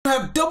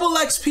have double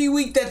XP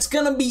week that's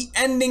gonna be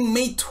ending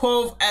May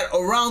 12th at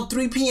around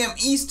 3 p.m.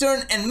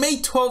 Eastern, and May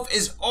 12th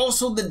is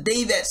also the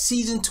day that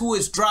Season 2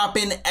 is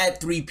dropping at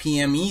 3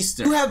 p.m.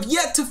 Eastern. You have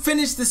yet to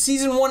finish the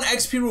Season 1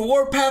 XP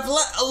reward path,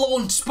 let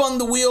alone spun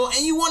the wheel,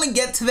 and you want to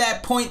get to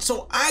that point,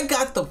 so I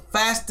got the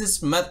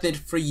fastest method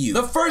for you.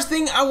 The first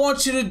thing I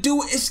want you to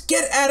do is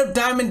get out of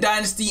Diamond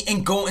Dynasty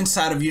and go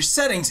inside of your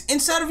settings.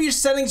 Inside of your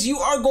settings, you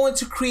are going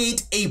to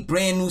create a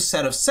brand new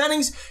set of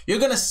settings. You're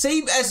going to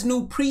save as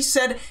new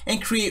preset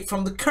and create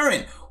from the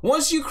current.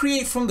 Once you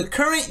create from the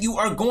current, you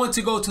are going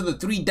to go to the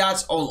 3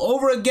 dots all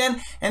over again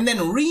and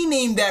then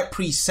rename that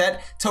preset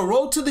to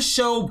Road to the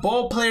Show,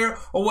 Ball Player,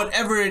 or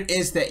whatever it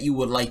is that you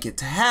would like it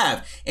to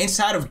have.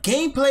 Inside of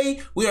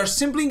gameplay, we are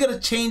simply going to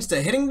change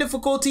the hitting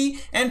difficulty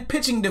and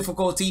pitching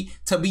difficulty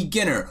to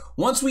beginner.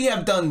 Once we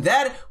have done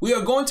that, we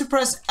are going to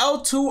press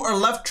L2 or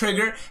left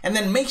trigger and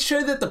then make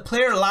sure that the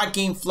player lock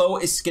game flow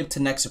is skipped to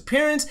next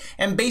appearance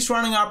and base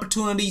running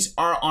opportunities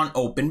are on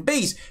open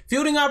base.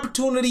 Fielding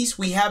opportunities,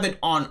 we have it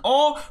on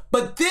all.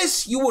 But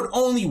this you would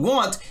only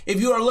want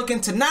if you are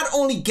looking to not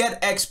only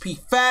get XP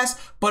fast,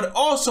 but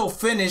also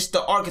finish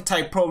the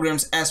archetype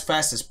programs as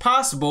fast as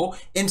possible.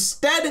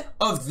 Instead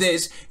of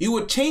this, you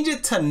would change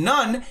it to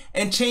none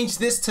and change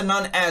this to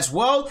none as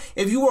well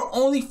if you were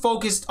only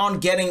focused on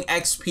getting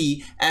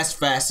XP as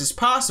fast as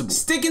possible.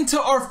 Sticking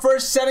to our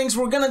first settings,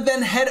 we're gonna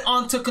then head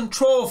on to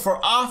control. For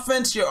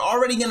offense, you're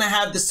already gonna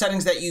have the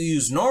settings that you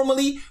use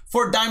normally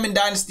for Diamond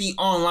Dynasty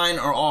online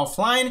or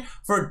offline.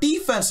 For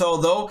defense,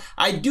 although,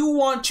 I do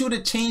want you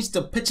to change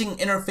the pitching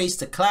interface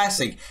to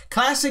classic.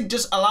 Classic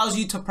just allows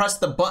you to press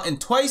the button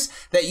twice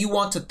that you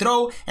want to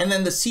throw, and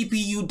then the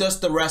CPU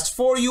does the rest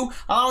for you,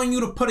 allowing you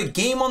to put a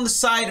game on the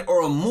side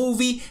or a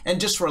movie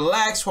and just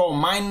relax while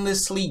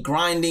mindlessly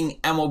grinding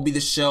MLB The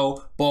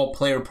Show Ball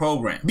Player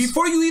program.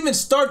 Before you even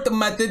start the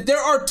method,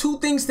 there are 2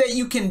 things that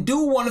you can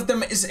do. One of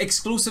them is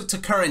exclusive to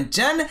current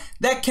gen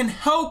that can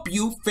help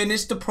you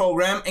finish the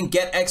program and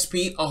get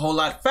XP a whole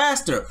lot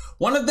faster.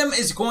 One of them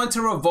is going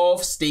to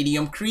revolve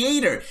Stadium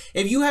Creator.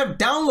 If you have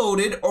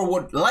downloaded or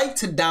would like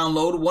to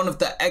download one of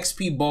the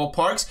XP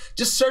ballparks,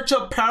 just search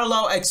up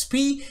Parallel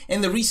XP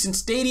in the recent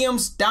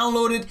stadiums,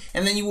 download it,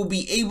 and then you will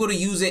be able to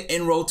use it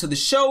in Road to the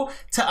Show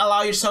to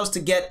allow yourselves to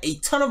get a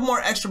ton of more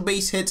extra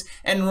base hits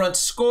and runs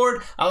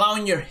scored,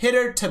 allowing your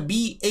hitter to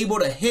be able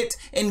to hit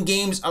in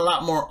games a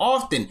lot more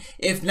often.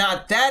 If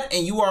not that,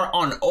 and you are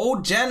on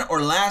old gen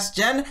or last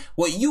gen,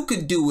 what you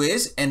could do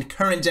is, and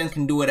current gen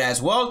can do it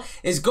as well,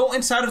 is go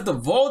inside of the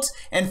vaults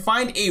and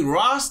find a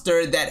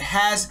roster that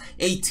has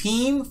a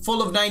team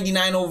full of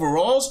 99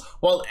 overalls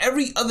while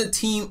every other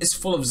team is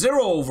full of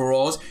 0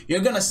 overalls.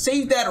 You're gonna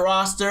save that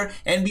roster,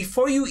 and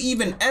before you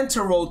even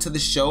enter Road to the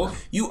Show,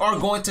 you are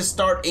going to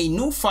start a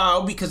new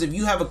file, because if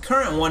you have a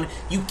current one,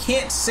 you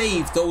can't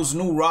save those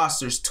new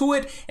rosters to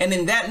it. And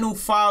in that new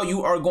file,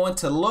 you are going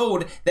to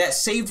load that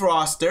saved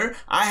roster.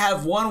 I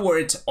have one where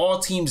it's all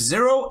teams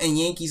 0 and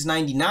Yankees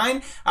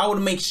 99. I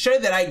would make sure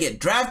that I get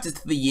drafted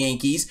to the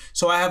Yankees,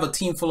 so I have a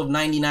team full of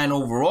 99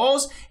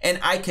 overalls, and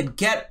I could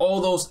get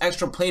all those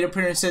extra plate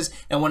appearances,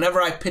 and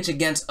whenever I pitch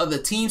against other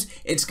teams,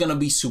 it's gonna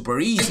be super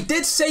easy. I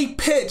did say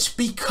pitch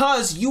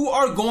because you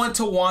are going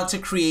to want to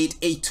create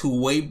a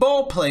 2-way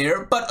ball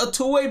player, but a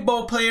 2-way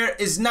ball player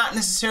is not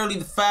necessarily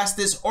the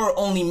fastest or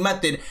only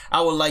method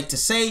I would like to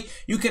say.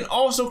 You can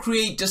also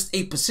create just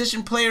a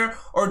position player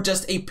or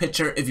just a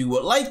pitcher if you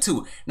would like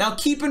to. Now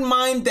keep in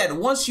mind that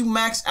once you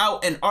max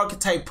out an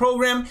archetype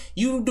program,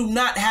 you do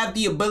not have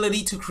the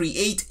ability to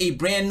create a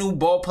brand new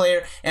ball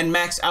player and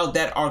max out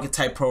that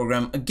archetype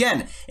program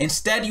again.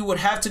 Instead, you would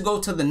have to go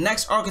to the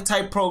next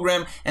archetype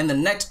program and the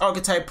next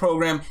archetype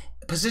program.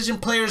 Position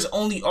players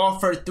only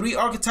offer 3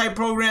 archetype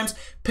programs.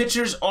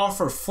 Pitchers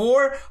offer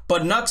 4,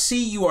 but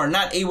Nuxie you are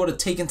not able to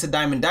take into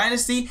Diamond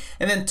Dynasty.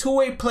 And then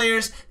 2-way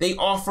players, they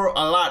offer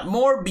a lot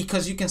more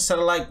because you can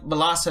select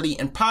velocity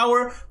and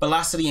power,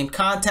 velocity and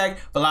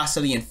contact,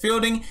 velocity and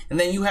fielding. And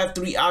then you have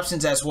 3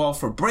 options as well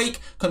for break,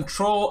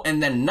 control,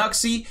 and then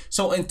Nuxie.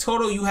 So in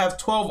total, you have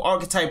 12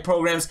 archetype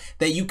programs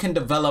that you can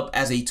develop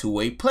as a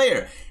 2-way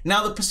player.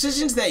 Now the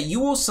positions that you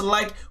will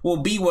select will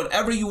be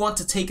whatever you want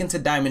to take into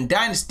Diamond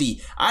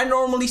Dynasty. I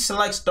normally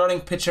select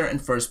starting pitcher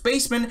and first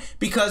baseman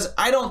because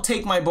I don't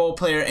take my ball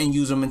player and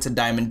use them into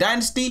Diamond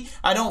Dynasty.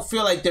 I don't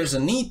feel like there's a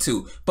need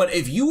to. But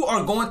if you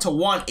are going to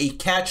want a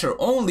catcher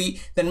only,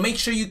 then make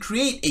sure you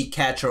create a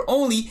catcher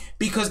only,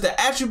 because the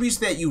attributes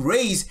that you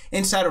raise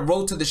inside of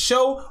Road to the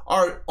Show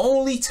are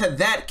only to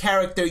that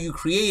character you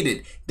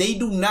created. They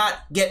do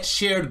not get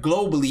shared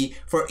globally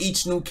for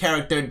each new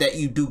character that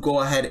you do go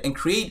ahead and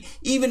create,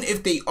 even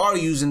if they are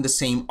using the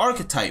same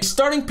archetype.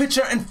 Starting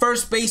pitcher and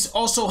first base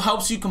also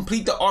helps you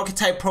complete the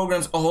archetype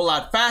programs a whole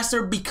lot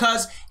faster,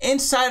 because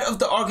inside of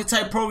the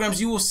archetype programs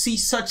you will see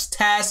such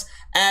tasks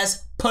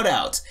as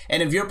putouts.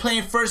 And if you're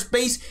playing first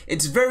base,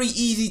 it's very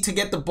easy to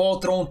get the ball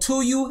thrown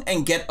to you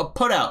and get a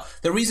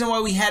putout. The reason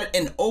why we had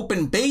an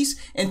open base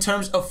in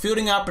terms of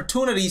fielding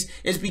opportunities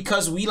is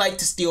because we like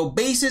to steal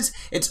bases.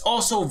 It's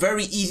also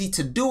very easy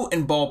to do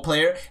in Ball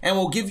Player and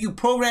will give you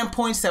program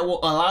points that will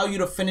allow you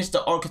to finish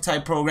the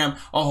archetype program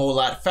a whole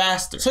lot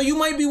faster. So you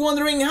might be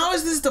wondering, how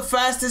is this the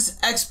fastest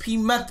XP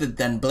method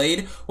then,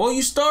 Blade? Well,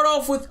 you start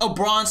off with a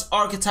bronze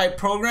archetype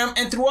program,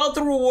 and throughout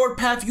the reward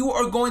path you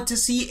are going to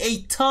see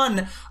a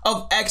ton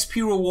of XP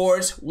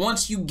rewards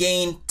once you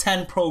gain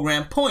 10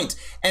 program points.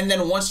 And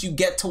then once you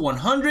get to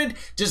 100,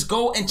 just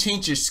go and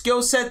change your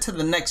skill set to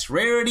the next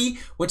rarity,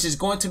 which is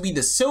going to be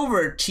the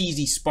silver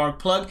cheesy spark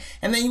plug,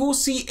 and then you will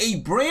see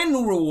a brand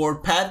new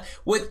reward path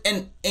with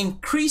an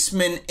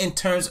increasement in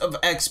terms of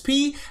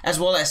XP as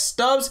well as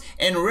stubs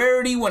and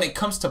rarity when it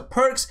comes to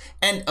perks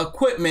and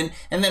equipment.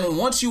 And then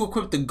once you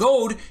equip the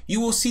gold, you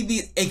will see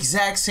the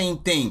exact same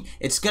thing.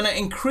 It's gonna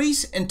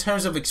increase in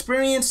terms of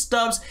experience,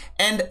 stubs,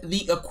 and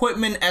the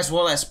equipment as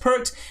well as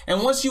perks.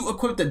 And once you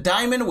equip the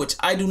diamond, which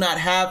I do not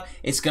have,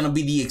 it's gonna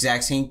be the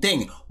exact same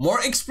thing.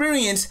 More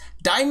experience,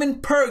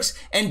 diamond perks,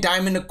 and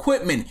diamond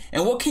equipment.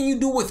 And what can you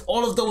do with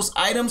all of those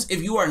items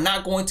if you are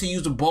not going to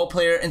use a Ball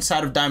Player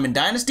inside of Diamond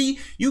Dynasty?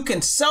 You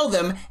can sell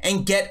them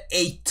and get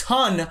a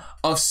ton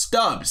of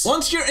stubs.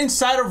 Once you're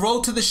inside of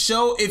Road to the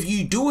Show, if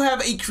you do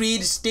have a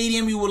created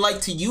stadium you would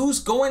like to use,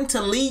 go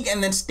into League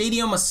and then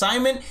Stadium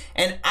Assignment,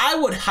 and I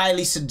would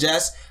highly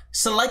suggest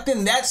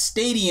selecting that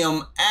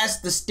stadium as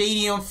the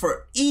stadium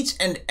for each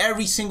and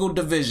every single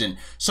division.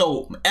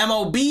 So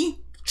MLB,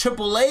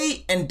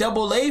 AAA, and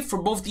AA for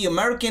both the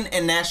American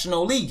and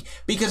National League,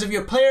 because if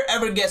your player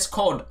ever gets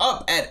called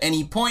up at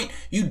any point,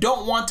 you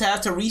don't want to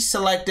have to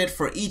reselect it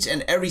for each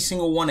and every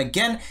single one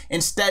again.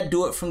 Instead,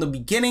 do it from the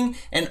beginning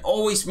and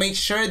always make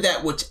sure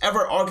that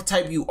whichever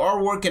archetype you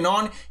are working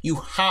on, you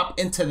hop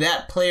into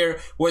that player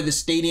where the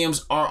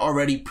stadiums are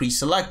already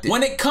pre-selected.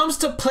 When it comes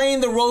to playing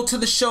the Road to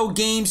the Show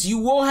games, you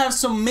will have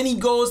some mini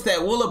goals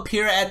that will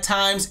appear at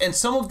times, and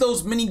some of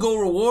those mini goal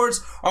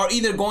rewards are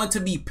either going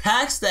to be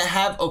packs that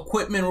have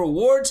equipment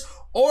rewards,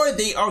 or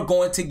they are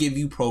going to give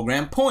you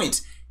program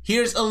points.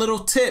 Here's a little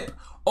tip.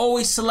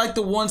 Always select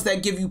the ones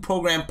that give you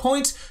program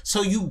points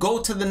so you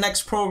go to the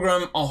next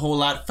program a whole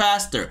lot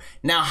faster.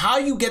 Now, how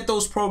you get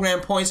those program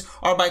points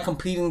are by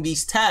completing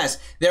these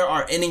tasks. There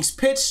are innings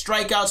pitched,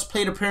 strikeouts,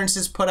 plate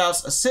appearances,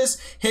 putouts,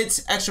 assists,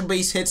 hits, extra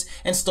base hits,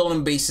 and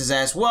stolen bases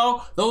as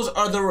well. Those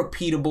are the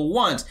repeatable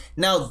ones.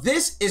 Now,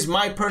 this is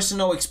my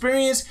personal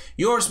experience.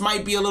 Yours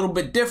might be a little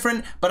bit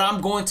different, but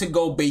I'm going to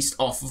go based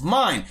off of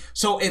mine.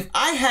 So if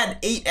I had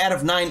 8 out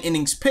of 9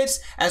 innings pitched,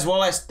 as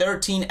well as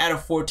 13 out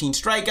of 14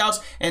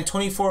 strikeouts, and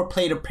 24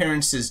 plate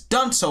appearances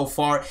done so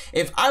far,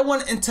 if I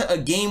went into a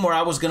game where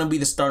I was going to be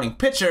the starting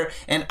pitcher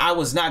and I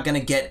was not going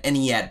to get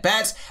any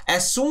at-bats,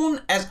 as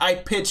soon as I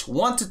pitch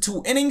 1 to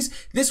 2 innings,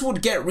 this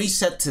would get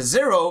reset to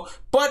 0,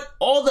 but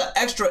all the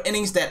extra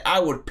innings that I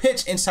would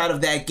pitch inside of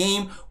that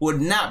game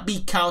would not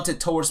be counted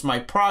towards my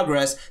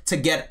progress to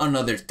get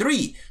another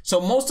 3.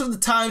 So most of the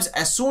times,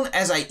 as soon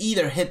as I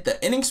either hit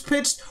the innings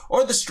pitched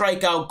or the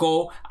strikeout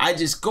goal, I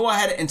just go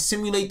ahead and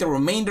simulate the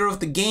remainder of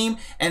the game,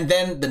 and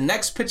then the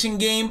next pitching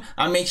game,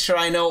 I make sure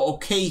I know,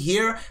 okay,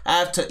 here I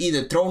have to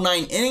either throw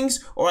 9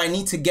 innings or I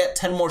need to get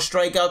 10 more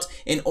strikeouts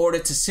in order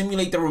to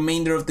simulate the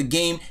remainder of the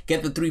game,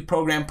 get the 3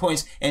 program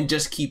points, and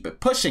just keep it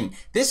pushing.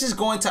 This is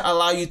going to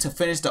allow you to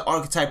finish the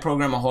archetype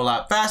program a whole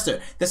lot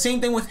faster. The same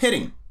thing with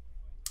hitting.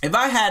 If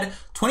I had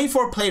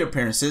 24 plate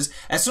appearances,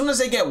 as soon as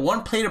I get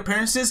 1 plate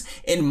appearances,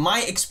 in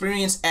my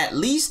experience at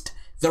least,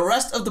 the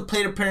rest of the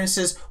plate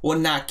appearances would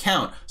not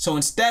count. So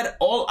instead,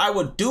 all I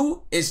would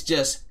do is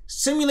just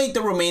simulate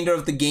the remainder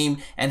of the game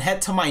and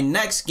head to my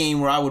next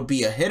game where I would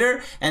be a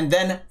hitter, and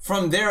then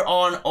from there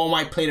on all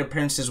my plate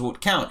appearances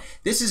would count.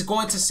 This is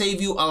going to save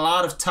you a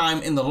lot of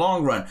time in the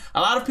long run. A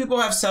lot of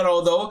people have said,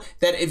 although,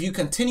 that if you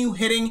continue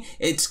hitting,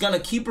 it's gonna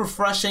keep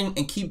refreshing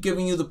and keep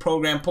giving you the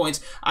program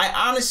points. I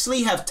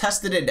honestly have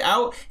tested it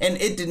out and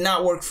it did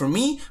not work for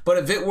me, but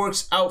if it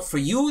works out for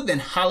you, then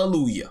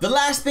hallelujah. The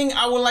last thing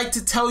I would like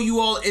to tell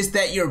you all is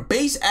that your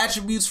base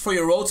attributes for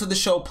your Road to the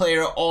Show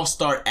player all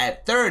start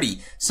at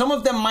 30. Some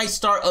of them might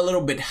start a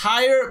little bit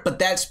higher, but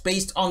that's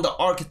based on the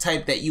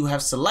archetype that you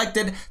have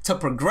selected to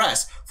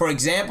progress. For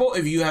example,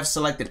 if you have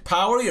selected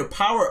power, your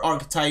power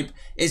archetype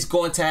is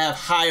going to have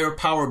higher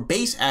power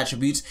base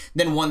attributes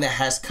than one that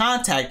has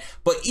contact,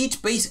 but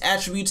each base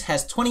attribute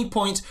has 20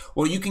 points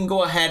where you can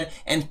go ahead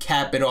and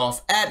cap it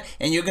off at,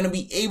 and you're going to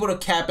be able to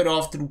cap it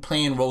off through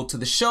playing Road to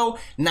the Show,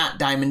 not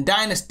Diamond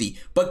Dynasty.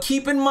 But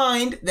keep in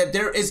mind that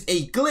there is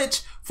a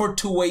glitch for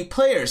two-way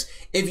players.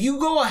 If you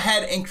go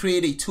ahead and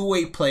create a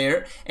two-way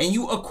player and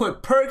you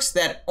equip perks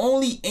that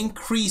only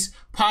increase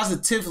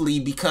positively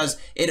because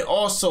it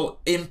also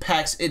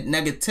impacts it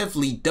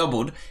negatively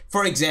doubled.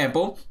 For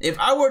example, if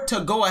I were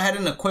to go ahead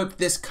and equip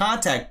this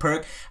contact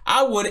perk,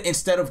 I would,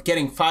 instead of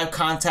getting 5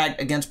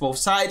 contact against both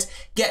sides,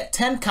 get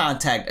 10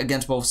 contact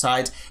against both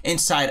sides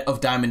inside of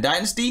Diamond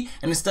Dynasty,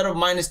 and instead of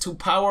 -2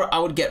 power, I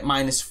would get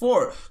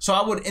 -4. So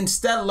I would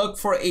instead look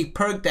for a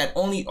perk that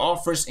only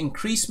offers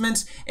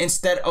increasements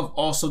instead of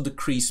also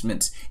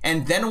decreasements.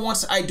 And then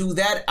once I do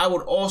that, I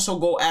would also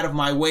go out of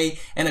my way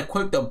and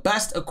equip the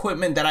best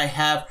equipment that I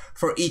have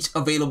for each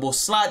available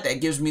slot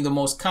that gives me the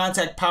most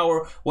contact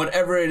power,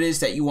 whatever it is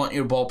that you want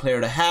your ball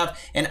player to have.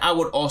 And I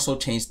would also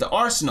change the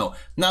arsenal.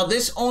 Now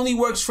this only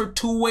works for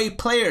two-way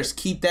players,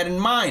 keep that in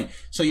mind.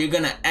 So you're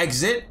gonna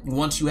exit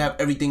once you have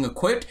everything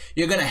equipped,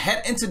 you're gonna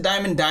head into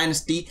Diamond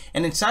Dynasty,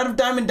 and inside of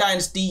Diamond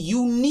Dynasty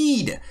you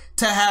need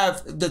to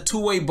have the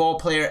two-way ball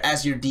player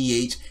as your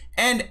DH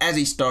and as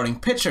a starting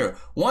pitcher.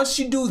 Once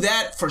you do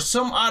that, for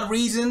some odd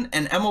reason,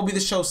 and MLB The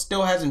Show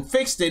still hasn't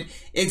fixed it,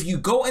 if you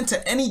go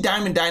into any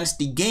Diamond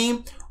Dynasty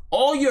game,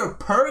 all your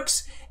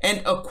perks and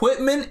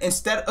equipment,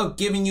 instead of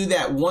giving you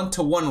that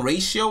 1-to-1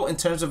 ratio in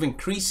terms of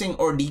increasing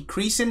or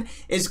decreasing,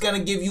 is gonna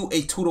give you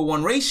a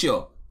 2-to-1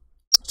 ratio.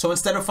 So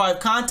instead of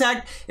 5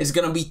 contact, it's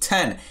going to be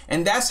 10.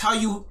 And that's how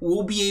you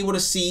will be able to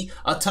see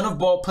a ton of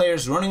ball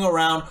players running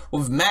around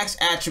with max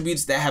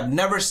attributes that have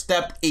never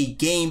stepped a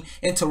game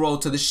into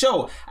Road to the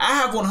Show. I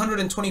have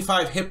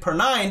 125 hit per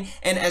 9,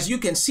 and as you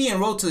can see in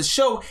Road to the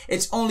Show,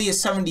 it's only a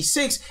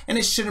 76, and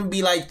it shouldn't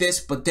be like this,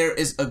 but there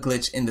is a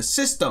glitch in the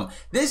system.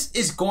 This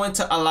is going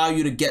to allow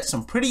you to get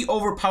some pretty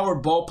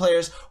overpowered ball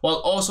players while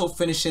also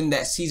finishing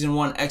that Season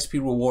 1 XP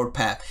reward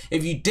path.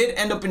 If you did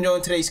end up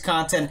enjoying today's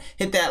content,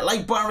 hit that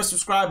like button,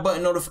 subscribe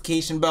button,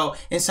 notification bell.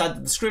 Inside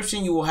the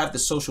description you will have the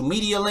social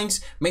media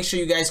links. Make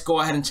sure you guys go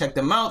ahead and check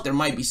them out. There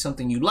might be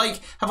something you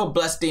like. Have a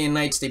blessed day and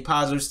night. Stay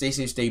positive, stay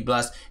safe, stay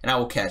blessed, and I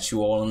will catch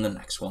you all in the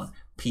next one.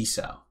 Peace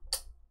out.